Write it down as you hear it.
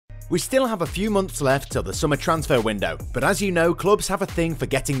We still have a few months left till the summer transfer window, but as you know, clubs have a thing for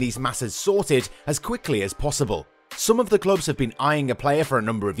getting these masses sorted as quickly as possible. Some of the clubs have been eyeing a player for a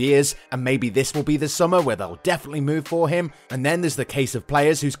number of years, and maybe this will be the summer where they'll definitely move for him, and then there's the case of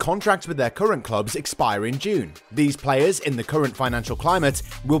players whose contracts with their current clubs expire in June. These players, in the current financial climate,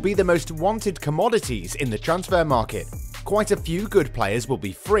 will be the most wanted commodities in the transfer market. Quite a few good players will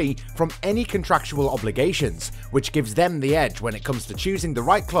be free from any contractual obligations, which gives them the edge when it comes to choosing the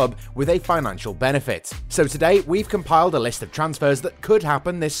right club with a financial benefit. So today, we've compiled a list of transfers that could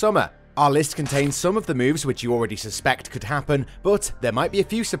happen this summer. Our list contains some of the moves which you already suspect could happen, but there might be a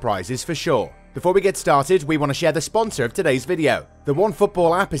few surprises for sure. Before we get started, we want to share the sponsor of today's video. The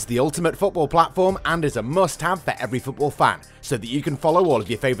OneFootball app is the ultimate football platform and is a must-have for every football fan, so that you can follow all of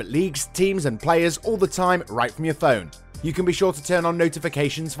your favourite leagues, teams and players all the time right from your phone. You can be sure to turn on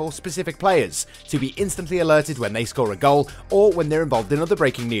notifications for specific players to be instantly alerted when they score a goal or when they're involved in other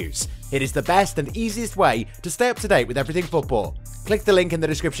breaking news. It is the best and easiest way to stay up to date with everything football. Click the link in the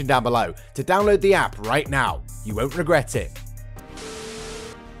description down below to download the app right now. You won't regret it.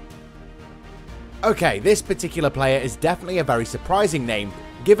 Okay, this particular player is definitely a very surprising name,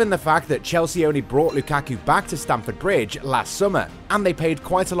 given the fact that Chelsea only brought Lukaku back to Stamford Bridge last summer, and they paid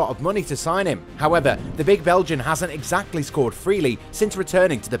quite a lot of money to sign him. However, the big Belgian hasn't exactly scored freely since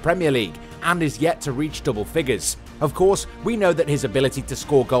returning to the Premier League, and is yet to reach double figures. Of course, we know that his ability to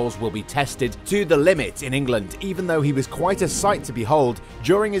score goals will be tested to the limit in England, even though he was quite a sight to behold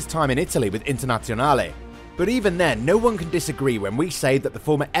during his time in Italy with Internazionale. But even then, no one can disagree when we say that the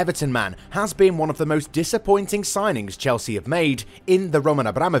former Everton man has been one of the most disappointing signings Chelsea have made in the Roman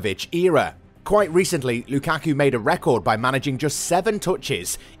Abramovich era. Quite recently, Lukaku made a record by managing just 7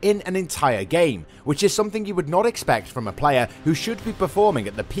 touches in an entire game, which is something you would not expect from a player who should be performing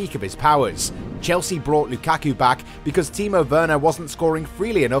at the peak of his powers. Chelsea brought Lukaku back because Timo Werner wasn't scoring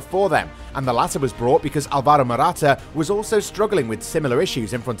freely enough for them, and the latter was brought because Alvaro Morata was also struggling with similar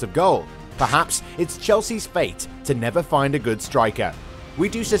issues in front of goal. Perhaps it's Chelsea's fate to never find a good striker. We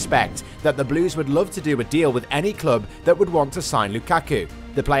do suspect that the Blues would love to do a deal with any club that would want to sign Lukaku.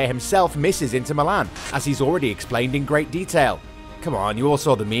 The player himself misses Inter Milan, as he's already explained in great detail. Come on, you all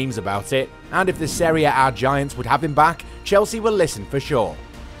saw the memes about it. And if the Serie A giants would have him back, Chelsea will listen for sure.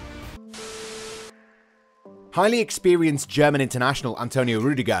 Highly experienced German international Antonio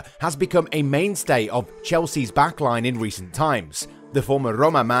Rüdiger has become a mainstay of Chelsea's backline in recent times. The former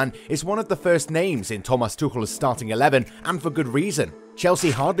Roma man is one of the first names in Thomas Tuchel's starting 11, and for good reason.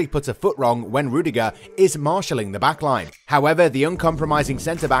 Chelsea hardly puts a foot wrong when Rüdiger is marshalling the backline. However, the uncompromising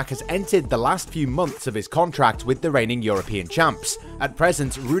centre-back has entered the last few months of his contract with the reigning European champs. At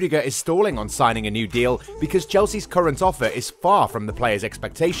present, Rüdiger is stalling on signing a new deal because Chelsea's current offer is far from the player's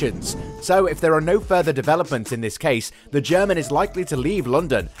expectations. So if there are no further developments in this case, the German is likely to leave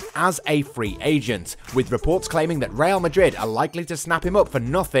London as a free agent, with reports claiming that Real Madrid are likely to snap him up for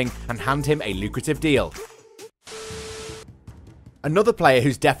nothing and hand him a lucrative deal. Another player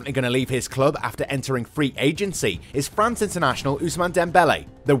who's definitely going to leave his club after entering free agency is France international Ousmane Dembele.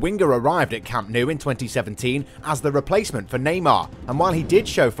 The winger arrived at Camp Nou in 2017 as the replacement for Neymar, and while he did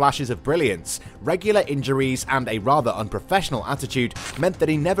show flashes of brilliance, regular injuries and a rather unprofessional attitude meant that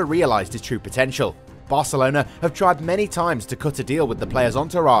he never realised his true potential. Barcelona have tried many times to cut a deal with the player's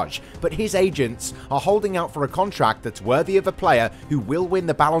entourage, but his agents are holding out for a contract that's worthy of a player who will win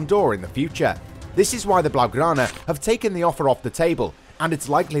the Ballon d'Or in the future. This is why the Blaugrana have taken the offer off the table, and it's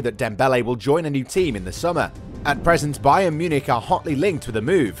likely that Dembele will join a new team in the summer. At present, Bayern Munich are hotly linked with a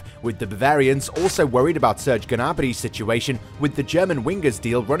move, with the Bavarians also worried about Serge Gnabry's situation with the German winger's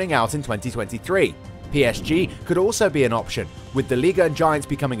deal running out in 2023. PSG could also be an option, with the Liga and Giants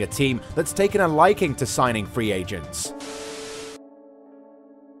becoming a team that's taken a liking to signing free agents.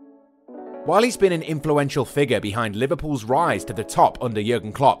 While he's been an influential figure behind Liverpool's rise to the top under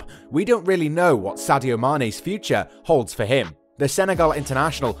Jurgen Klopp, we don't really know what Sadio Mane's future holds for him. The Senegal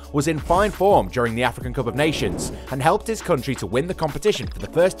international was in fine form during the African Cup of Nations and helped his country to win the competition for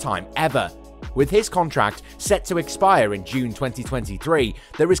the first time ever. With his contract set to expire in June 2023,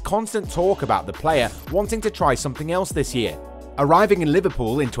 there is constant talk about the player wanting to try something else this year. Arriving in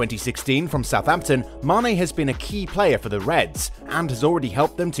Liverpool in 2016 from Southampton, Mane has been a key player for the Reds and has already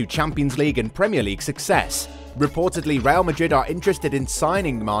helped them to Champions League and Premier League success. Reportedly, Real Madrid are interested in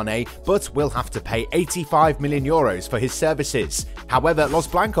signing Mane, but will have to pay €85 million for his services. However, Los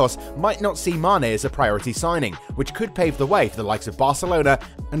Blancos might not see Mane as a priority signing, which could pave the way for the likes of Barcelona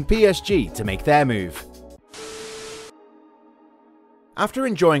and PSG to make their move. After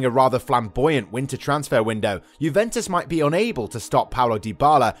enjoying a rather flamboyant winter transfer window, Juventus might be unable to stop Paulo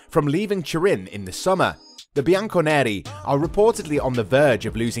Dybala from leaving Turin in the summer. The Bianconeri are reportedly on the verge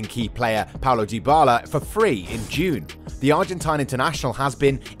of losing key player Paulo Dybala for free in June. The Argentine international has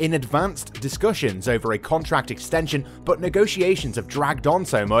been in advanced discussions over a contract extension, but negotiations have dragged on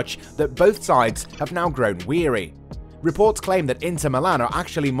so much that both sides have now grown weary. Reports claim that Inter Milan are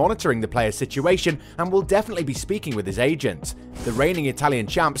actually monitoring the player's situation and will definitely be speaking with his agent. The reigning Italian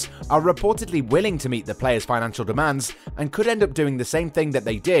champs are reportedly willing to meet the player's financial demands and could end up doing the same thing that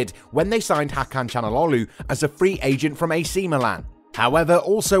they did when they signed Hakan Çalhanoğlu as a free agent from AC Milan. However,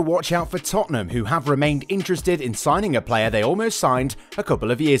 also watch out for Tottenham, who have remained interested in signing a player they almost signed a couple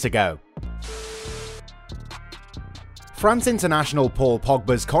of years ago. France international Paul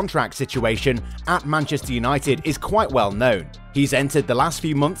Pogba's contract situation at Manchester United is quite well known. He's entered the last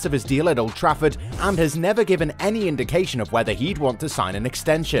few months of his deal at Old Trafford and has never given any indication of whether he'd want to sign an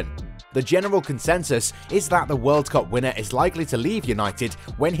extension. The general consensus is that the World Cup winner is likely to leave United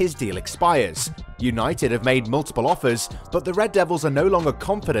when his deal expires. United have made multiple offers, but the Red Devils are no longer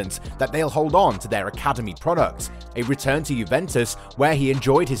confident that they'll hold on to their academy product. A return to Juventus, where he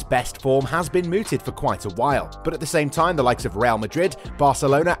enjoyed his best form, has been mooted for quite a while, but at the same time the likes of Real Madrid,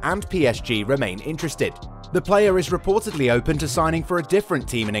 Barcelona and PSG remain interested. The player is reportedly open to signing for a different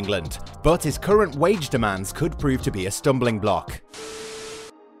team in England, but his current wage demands could prove to be a stumbling block.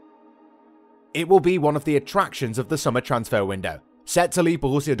 It will be one of the attractions of the summer transfer window. Set to leave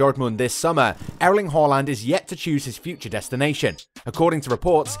Borussia Dortmund this summer, Erling Haaland is yet to choose his future destination. According to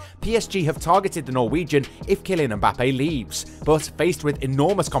reports, PSG have targeted the Norwegian if Kylian Mbappe leaves, but faced with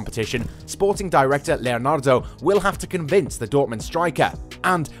enormous competition, sporting director Leonardo will have to convince the Dortmund striker.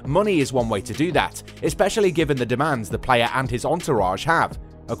 And money is one way to do that, especially given the demands the player and his entourage have.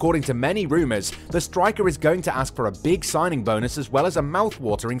 According to many rumours, the striker is going to ask for a big signing bonus as well as a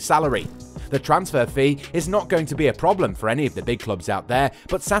mouth-watering salary. The transfer fee is not going to be a problem for any of the big clubs out there,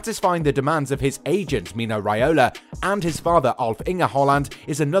 but satisfying the demands of his agent Mino Raiola and his father Alf-Inge Haaland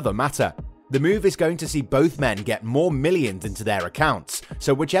is another matter. The move is going to see both men get more millions into their accounts,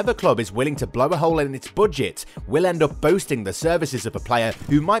 so whichever club is willing to blow a hole in its budget will end up boasting the services of a player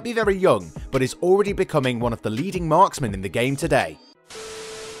who might be very young, but is already becoming one of the leading marksmen in the game today.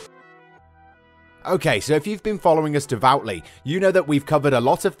 Okay, so if you've been following us devoutly, you know that we've covered a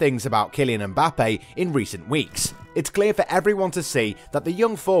lot of things about Kylian Mbappe in recent weeks. It's clear for everyone to see that the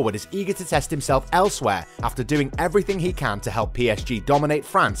young forward is eager to test himself elsewhere after doing everything he can to help PSG dominate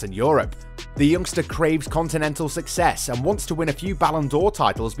France and Europe. The youngster craves continental success and wants to win a few Ballon d'Or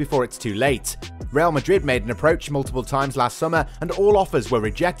titles before it's too late. Real Madrid made an approach multiple times last summer and all offers were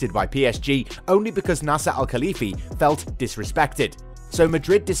rejected by PSG only because Nasser Al-Khelaifi felt disrespected. So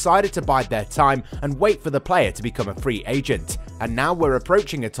Madrid decided to bide their time and wait for the player to become a free agent. And now we're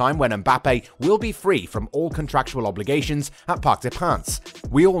approaching a time when Mbappe will be free from all contractual obligations at Parc des Princes.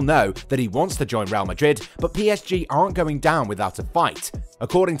 We all know that he wants to join Real Madrid, but PSG aren't going down without a fight.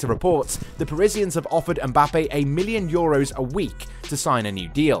 According to reports, the Parisians have offered Mbappe €1 million a week to sign a new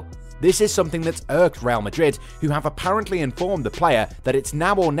deal. This is something that's irked Real Madrid, who have apparently informed the player that it's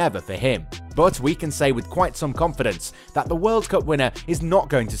now or never for him. But we can say with quite some confidence that the World Cup winner is not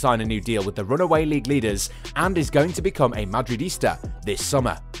going to sign a new deal with the runaway league leaders and is going to become a Madridista this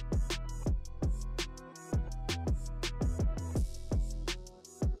summer.